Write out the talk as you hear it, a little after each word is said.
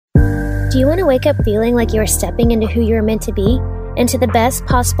Do you want to wake up feeling like you are stepping into who you are meant to be, into the best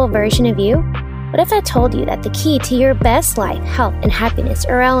possible version of you? What if I told you that the key to your best life, health, and happiness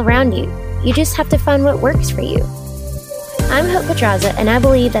are all around you? You just have to find what works for you. I'm Hope Pedraza, and I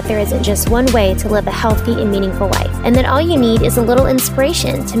believe that there isn't just one way to live a healthy and meaningful life, and that all you need is a little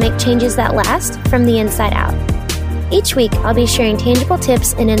inspiration to make changes that last from the inside out. Each week, I'll be sharing tangible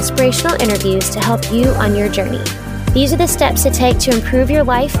tips and inspirational interviews to help you on your journey. These are the steps to take to improve your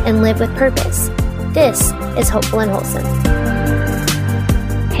life and live with purpose. This is Hopeful and Wholesome.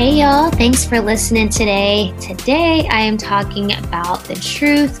 Hey y'all, thanks for listening today. Today I am talking about the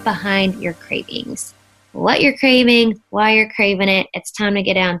truth behind your cravings. What you're craving, why you're craving it. It's time to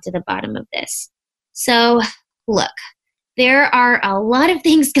get down to the bottom of this. So look, there are a lot of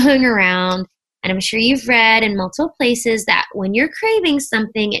things going around, and I'm sure you've read in multiple places that when you're craving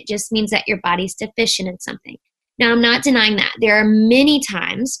something, it just means that your body's deficient in something. Now, I'm not denying that. There are many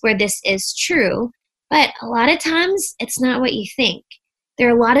times where this is true, but a lot of times it's not what you think. There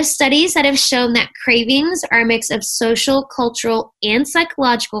are a lot of studies that have shown that cravings are a mix of social, cultural, and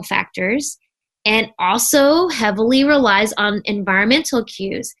psychological factors, and also heavily relies on environmental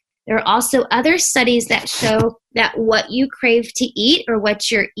cues. There are also other studies that show that what you crave to eat or what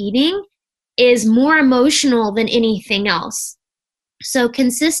you're eating is more emotional than anything else. So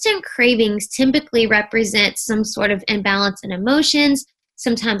consistent cravings typically represent some sort of imbalance in emotions,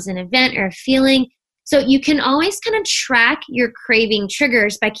 sometimes an event or a feeling. So you can always kind of track your craving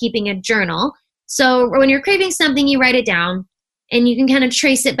triggers by keeping a journal. So when you're craving something, you write it down and you can kind of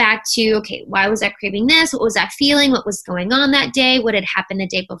trace it back to, okay, why was I craving this? What was I feeling? What was going on that day? What had happened the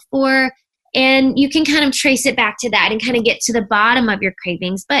day before? And you can kind of trace it back to that and kind of get to the bottom of your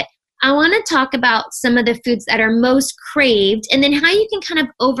cravings. But I want to talk about some of the foods that are most craved and then how you can kind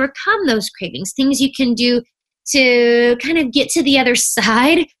of overcome those cravings, things you can do to kind of get to the other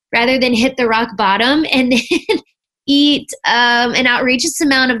side rather than hit the rock bottom and then eat an outrageous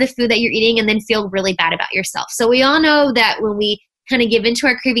amount of the food that you're eating and then feel really bad about yourself. So we all know that when we kind of give into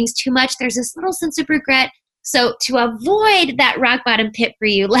our cravings too much, there's this little sense of regret. So to avoid that rock bottom pit for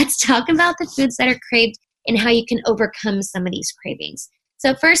you, let's talk about the foods that are craved and how you can overcome some of these cravings.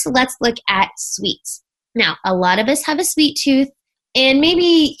 So first, let's look at sweets. Now, a lot of us have a sweet tooth, and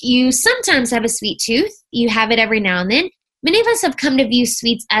maybe you sometimes have a sweet tooth. You have it every now and then. Many of us have come to view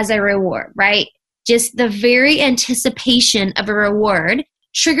sweets as a reward, right? Just the very anticipation of a reward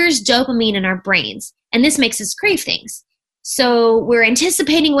triggers dopamine in our brains, and this makes us crave things. So we're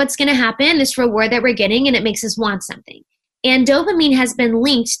anticipating what's going to happen, this reward that we're getting, and it makes us want something. And dopamine has been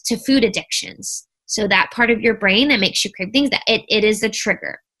linked to food addictions. So that part of your brain that makes you crave things, that it is a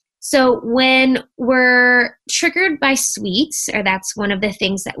trigger. So when we're triggered by sweets, or that's one of the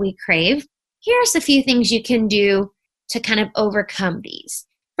things that we crave, here's a few things you can do to kind of overcome these.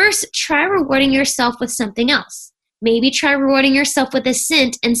 First, try rewarding yourself with something else. Maybe try rewarding yourself with a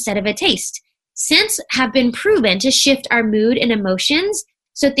scent instead of a taste. Scents have been proven to shift our mood and emotions.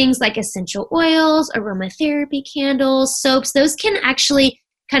 So things like essential oils, aromatherapy candles, soaps, those can actually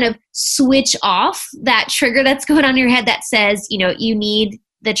kind of switch off that trigger that's going on in your head that says, you know, you need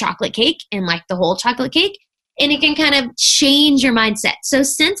the chocolate cake and like the whole chocolate cake, and it can kind of change your mindset. So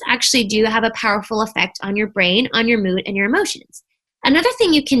scents actually do have a powerful effect on your brain, on your mood, and your emotions. Another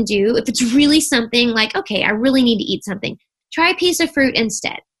thing you can do, if it's really something like, okay, I really need to eat something, try a piece of fruit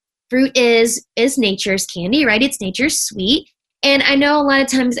instead. Fruit is nature's candy, right? It's nature's sweet. And I know a lot of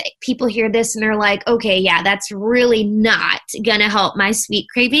times people hear this and they're like, okay, yeah, that's really not going to help my sweet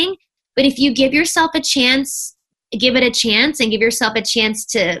craving. But if you give yourself a chance, give it a chance and give yourself a chance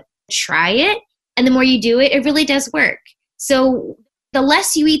to try it, and the more you do it, it really does work. So the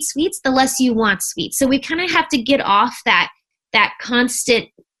less you eat sweets, the less you want sweets. So we kind of have to get off that constant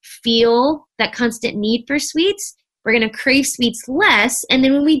that constant need for sweets. We're going to crave sweets less. And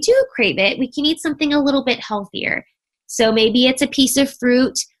then when we do crave it, we can eat something a little bit healthier. So maybe it's a piece of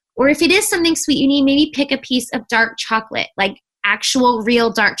fruit, or if it is something sweet you need, maybe pick a piece of dark chocolate, like actual real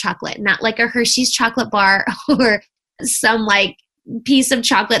dark chocolate, not like a Hershey's chocolate bar or some like piece of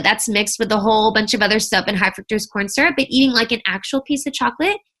chocolate that's mixed with a whole bunch of other stuff and high fructose corn syrup, but eating like an actual piece of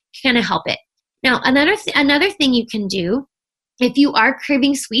chocolate can kind of help it. Now, another thing you can do if you are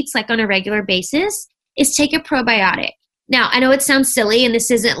craving sweets like on a regular basis is take a probiotic. Now, I know it sounds silly, and this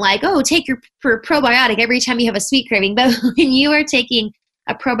isn't like, oh, take your probiotic every time you have a sweet craving, but when you are taking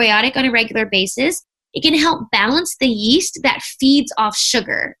a probiotic on a regular basis, it can help balance the yeast that feeds off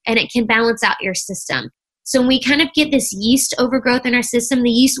sugar, and it can balance out your system. So when we kind of get this yeast overgrowth in our system, the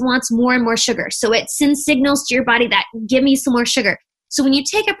yeast wants more and more sugar. So it sends signals to your body that give me some more sugar. So when you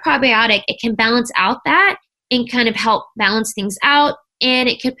take a probiotic, it can balance out that and kind of help balance things out and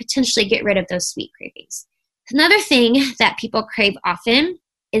it could potentially get rid of those sweet cravings. Another thing that people crave often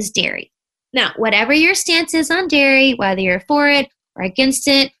is dairy. Now, whatever your stance is on dairy, whether you're for it or against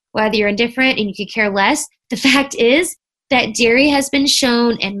it, whether you're indifferent and you could care less, the fact is that dairy has been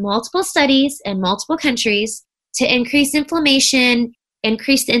shown in multiple studies in multiple countries to increase inflammation,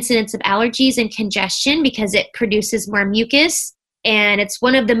 increase the incidence of allergies and congestion because it produces more mucus. And it's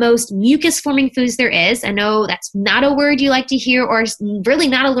one of the most mucus-forming foods there is. I know that's not a word you like to hear or really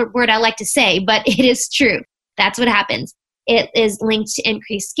not a word I like to say, but it is true. That's what happens. It is linked to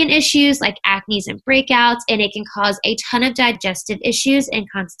increased skin issues like acne and breakouts, and it can cause a ton of digestive issues and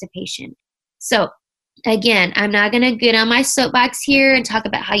constipation. So again, I'm not going to get on my soapbox here and talk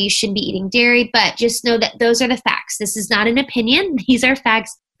about how you shouldn't be eating dairy, but just know that those are the facts. This is not an opinion. These are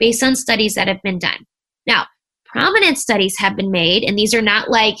facts based on studies that have been done. Now, prominent studies have been made, and these are not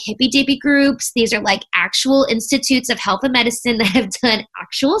like hippy-dippy groups. These are like actual institutes of health and medicine that have done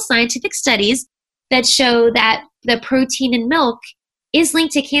actual scientific studies that show that the protein in milk is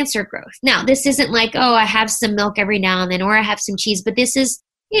linked to cancer growth. Now, this isn't like, oh, I have some milk every now and then, or I have some cheese, but this is,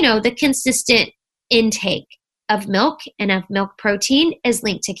 the consistent intake of milk and of milk protein is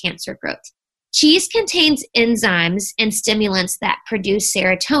linked to cancer growth. Cheese contains enzymes and stimulants that produce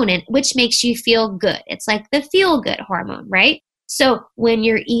serotonin, which makes you feel good. It's like the feel-good hormone, right? So when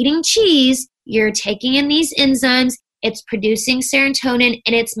you're eating cheese, you're taking in these enzymes, it's producing serotonin,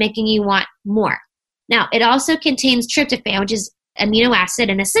 and it's making you want more. Now, it also contains tryptophan, which is amino acid,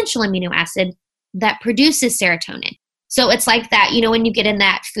 an essential amino acid that produces serotonin. So it's like that, when you get in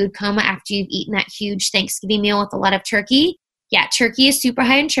that food coma after you've eaten that huge Thanksgiving meal with a lot of turkey. Yeah, turkey is super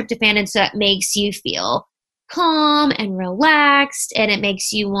high in tryptophan, and so it makes you feel calm and relaxed, and it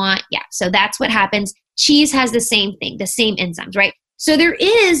makes you want, so that's what happens. Cheese has the same thing, the same enzymes, right? So there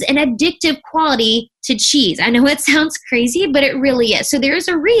is an addictive quality to cheese. I know it sounds crazy, but it really is. So there is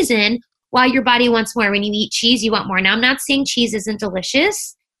a reason why your body wants more. When you eat cheese, you want more. Now, I'm not saying cheese isn't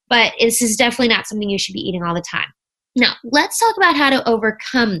delicious, but this is definitely not something you should be eating all the time. Now, let's talk about how to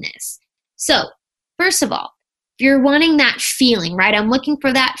overcome this. So, first of all, if you're wanting that feeling, right? I'm looking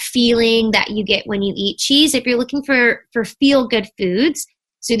for that feeling that you get when you eat cheese. If you're looking for feel-good foods,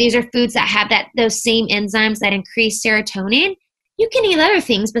 so these are foods that have those same enzymes that increase serotonin, you can eat other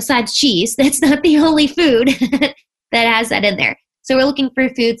things besides cheese. That's not the only food that has that in there. So we're looking for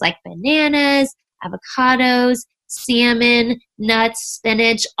foods like bananas, avocados, salmon, nuts,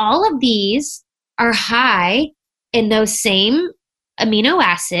 spinach. All of these are high in those same amino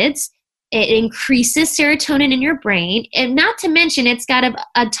acids. It increases serotonin in your brain. And not to mention, it's got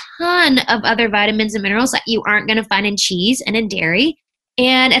a ton of other vitamins and minerals that you aren't going to find in cheese and in dairy.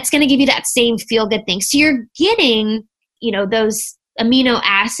 And it's going to give you that same feel-good thing. So you're getting, those amino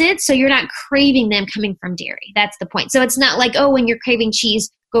acids, so you're not craving them coming from dairy. That's the point. So it's not like, oh, when you're craving cheese,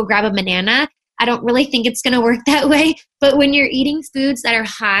 go grab a banana. I don't really think it's going to work that way. But when you're eating foods that are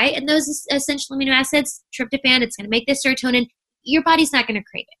high in those essential amino acids, tryptophan, it's going to make this serotonin, your body's not going to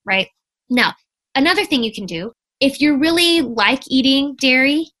crave it, right? Now, another thing you can do, if you really like eating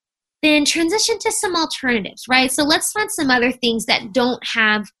dairy, then transition to some alternatives, right? So let's find some other things that don't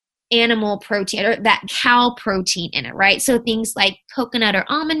have animal protein or that cow protein in it, right? So things like coconut or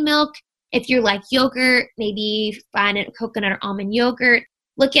almond milk. If you're like yogurt, maybe find a coconut or almond yogurt.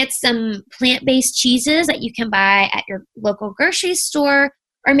 Look at some plant-based cheeses that you can buy at your local grocery store,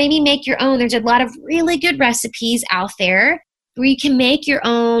 or maybe make your own. There's a lot of really good recipes out there where you can make your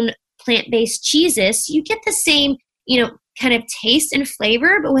own plant-based cheeses. You get the same, kind of taste and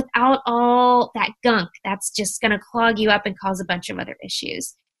flavor, but without all that gunk that's just going to clog you up and cause a bunch of other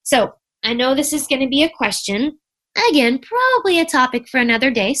issues. So I know this is going to be a question. Again, probably a topic for another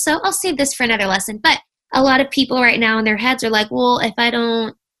day, so I'll save this for another lesson. But a lot of people right now in their heads are like, well, if I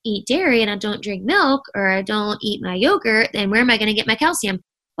don't eat dairy and I don't drink milk or I don't eat my yogurt, then where am I going to get my calcium?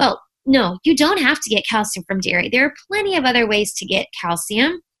 Well, no, you don't have to get calcium from dairy. There are plenty of other ways to get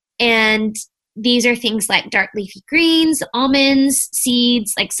calcium, and these are things like dark leafy greens, almonds,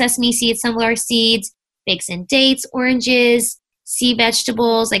 seeds, like sesame seeds, sunflower seeds, figs and dates, oranges, sea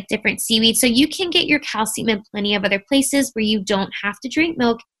vegetables, like different seaweeds. So you can get your calcium in plenty of other places where you don't have to drink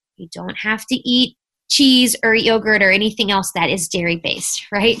milk, you don't have to eat cheese or yogurt or anything else that is dairy-based,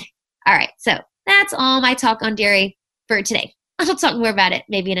 right? All right, so that's all my talk on dairy for today. I'll talk more about it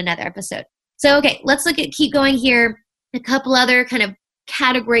maybe in another episode. So, okay, let's keep going here. A couple other kind of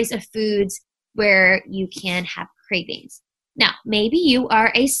categories of foods where you can have cravings. Now, maybe you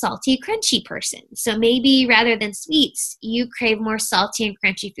are a salty, crunchy person. So maybe rather than sweets, you crave more salty and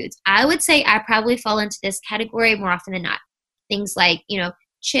crunchy foods. I would say I probably fall into this category more often than not. Things like,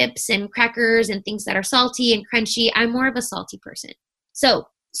 chips and crackers and things that are salty and crunchy. I'm more of a salty person. So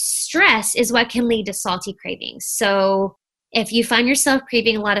stress is what can lead to salty cravings. So if you find yourself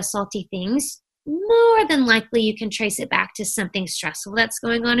craving a lot of salty things, more than likely you can trace it back to something stressful that's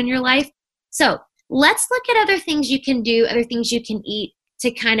going on in your life. So let's look at other things you can do, other things you can eat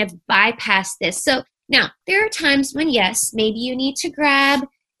to kind of bypass this. So now there are times when, yes, maybe you need to grab,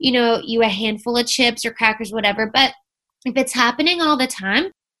 you a handful of chips or crackers, whatever, but if it's happening all the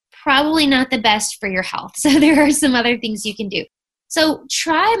time, probably not the best for your health. So there are some other things you can do. So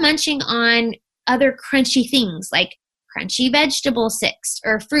try munching on other crunchy things like crunchy vegetable sticks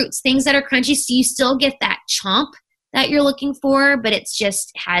or fruits, things that are crunchy so you still get that chomp that you're looking for, but it's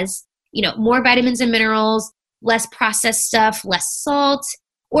just has, more vitamins and minerals, less processed stuff, less salt.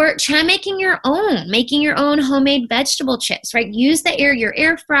 Or try making your own homemade vegetable chips, right? Use your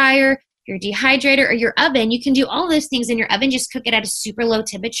air fryer, your dehydrator, or your oven. You can do all those things in your oven. Just cook it at a super low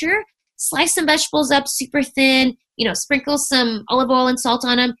temperature. Slice some vegetables up super thin, sprinkle some olive oil and salt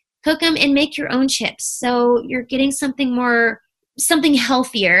on them, cook them, and make your own chips. So you're getting something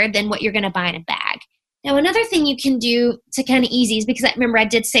healthier than what you're going to buy in a bag. Now, another thing you can do to kind of ease these, because remember I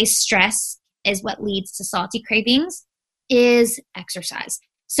did say stress is what leads to salty cravings, is exercise.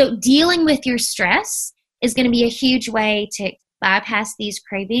 So dealing with your stress is going to be a huge way to bypass these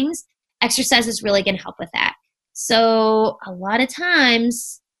cravings. Exercise is really going to help with that. So a lot of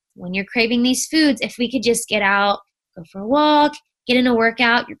times when you're craving these foods, if we could just get out, go for a walk, get in a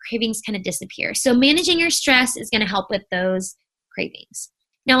workout, your cravings kind of disappear. So managing your stress is going to help with those cravings.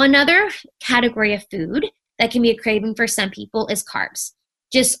 Now, another category of food that can be a craving for some people is carbs.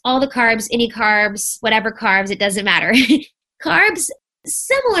 Just all the carbs, any carbs, whatever carbs, it doesn't matter. Carbs,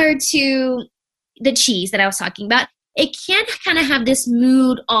 similar to the cheese that I was talking about, it can kind of have this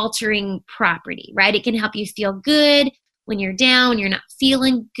mood-altering property, right? It can help you feel good when you're down, when you're not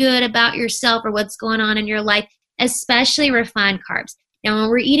feeling good about yourself or what's going on in your life, especially refined carbs. Now, when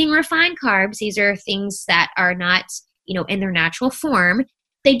we're eating refined carbs, these are things that are not, in their natural form.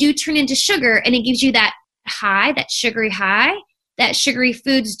 They do turn into sugar, and it gives you that high, that sugary high, that sugary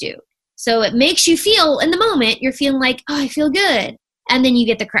foods do. So it makes you feel, in the moment, you're feeling like, oh, I feel good. And then you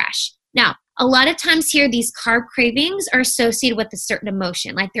get the crash. Now, a lot of times here, these carb cravings are associated with a certain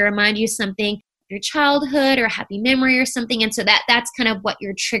emotion, like they remind you something, your childhood or a happy memory or something. And so that's kind of what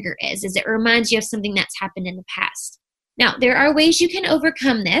your trigger is it reminds you of something that's happened in the past. Now, there are ways you can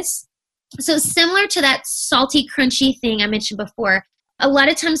overcome this. So similar to that salty, crunchy thing I mentioned before, a lot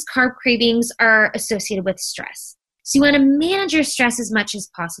of times carb cravings are associated with stress. So you want to manage your stress as much as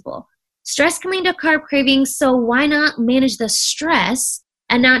possible. Stress can lead to carb cravings, so why not manage the stress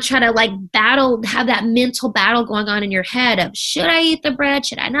and not try to have that mental battle going on in your head of, should I eat the bread?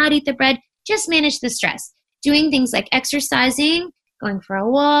 Should I not eat the bread? Just manage the stress. Doing things like exercising, going for a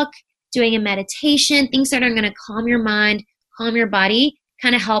walk, doing a meditation, things that are going to calm your mind, calm your body,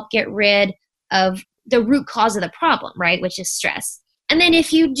 kind of help get rid of the root cause of the problem, right? Which is stress. And then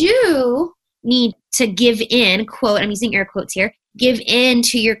if you do need to give in, quote, I'm using air quotes here, give in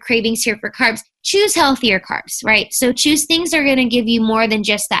to your cravings here for carbs, choose healthier carbs, right? So choose things that are going to give you more than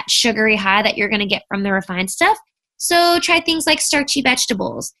just that sugary high that you're going to get from the refined stuff. So try things like starchy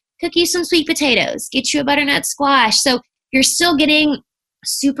vegetables, cook you some sweet potatoes, get you a butternut squash. So you're still getting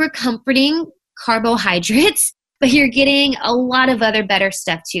super comforting carbohydrates, but you're getting a lot of other better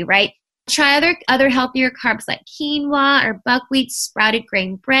stuff too, right? Try other healthier carbs like quinoa or buckwheat, sprouted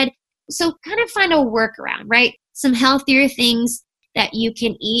grain bread. So kind of find a workaround, right? Some healthier things that you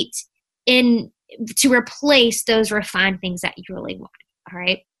can eat to replace those refined things that you really want, all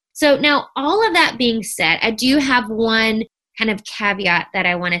right? So now all of that being said, I do have one kind of caveat that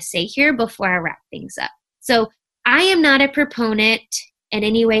I want to say here before I wrap things up. So I am not a proponent in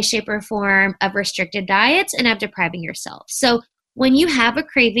any way, shape, or form of restricted diets and of depriving yourself. So when you have a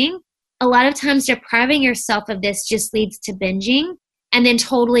craving, a lot of times depriving yourself of this just leads to binging and then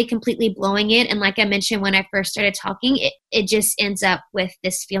totally, completely blowing it. And like I mentioned when I first started talking, it just ends up with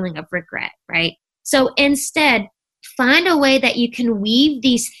this feeling of regret, right? So instead, find a way that you can weave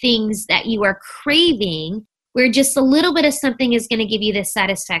these things that you are craving where just a little bit of something is going to give you the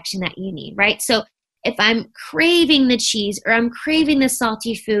satisfaction that you need, right? So if I'm craving the cheese or I'm craving the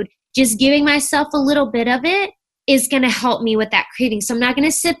salty food, just giving myself a little bit of it is going to help me with that craving. So I'm not going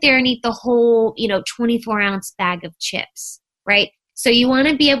to sit there and eat the whole, 24-ounce bag of chips, right? So you want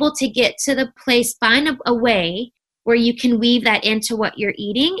to be able to get to the place, find a way where you can weave that into what you're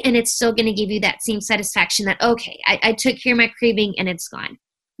eating, and it's still going to give you that same satisfaction that, okay, I took care of my craving and it's gone.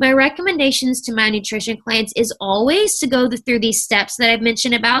 My recommendations to my nutrition clients is always to go through these steps that I've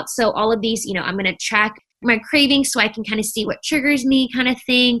mentioned about. So all of these, I'm going to track my cravings so I can kind of see what triggers me kind of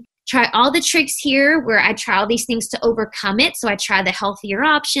thing. try all the tricks here where I try all these things to overcome it. So I try the healthier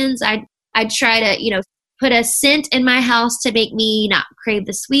options. I try to, put a scent in my house to make me not crave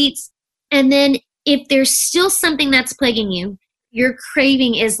the sweets. And then if there's still something that's plaguing you, your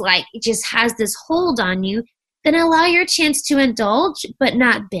craving is like, it just has this hold on you, then allow your chance to indulge, but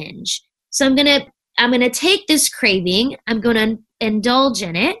not binge. So I'm going to take this craving, I'm going to indulge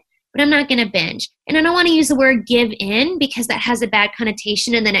in it, but I'm not going to binge. And I don't want to use the word give in because that has a bad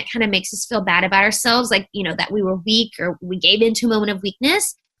connotation, and then it kind of makes us feel bad about ourselves, like, that we were weak or we gave into a moment of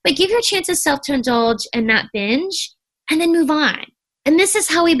weakness. But give your chance of self to indulge and not binge, and then move on. And this is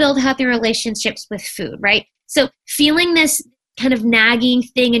how we build healthy relationships with food, right? So feeling this kind of nagging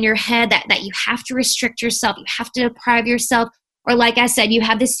thing in your head that you have to restrict yourself, you have to deprive yourself, or like I said, you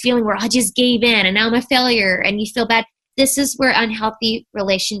have this feeling where I just gave in and now I'm a failure and you feel bad. This is where unhealthy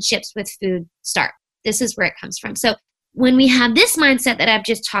relationships with food start. This is where it comes from. So when we have this mindset that I've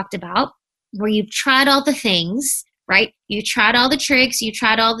just talked about, where you've tried all the things, right? You tried all the tricks, you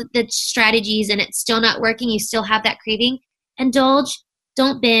tried all the strategies, and it's still not working, you still have that craving, indulge,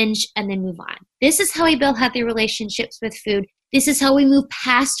 don't binge, and then move on. This is how we build healthy relationships with food. This is how we move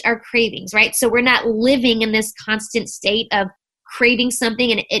past our cravings, right? So we're not living in this constant state of craving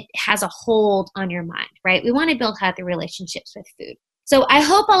something and it has a hold on your mind, right? We want to build healthy relationships with food. So I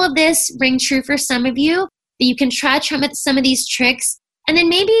hope all of this rings true for some of you, that you can try some of these tricks. And then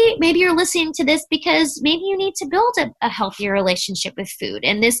maybe you're listening to this because maybe you need to build a healthier relationship with food.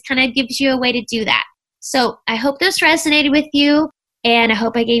 And this kind of gives you a way to do that. So I hope this resonated with you. And I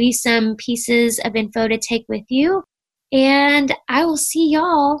hope I gave you some pieces of info to take with you. And I will see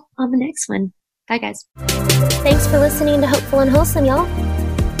y'all on the next one. Bye, guys. Thanks for listening to Hopeful and Wholesome, y'all.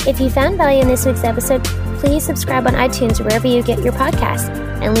 If you found value in this week's episode, please subscribe on iTunes or wherever you get your podcasts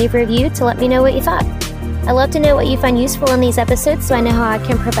and leave a review to let me know what you thought. I love to know what you find useful in these episodes so I know how I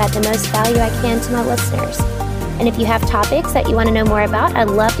can provide the most value I can to my listeners. And if you have topics that you want to know more about, I'd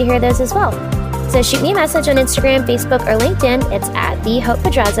love to hear those as well. So shoot me a message on Instagram, Facebook, or LinkedIn. It's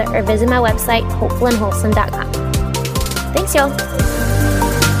 @TheHopePedraza, or visit my website, hopefulandwholesome.com. Thanks, y'all.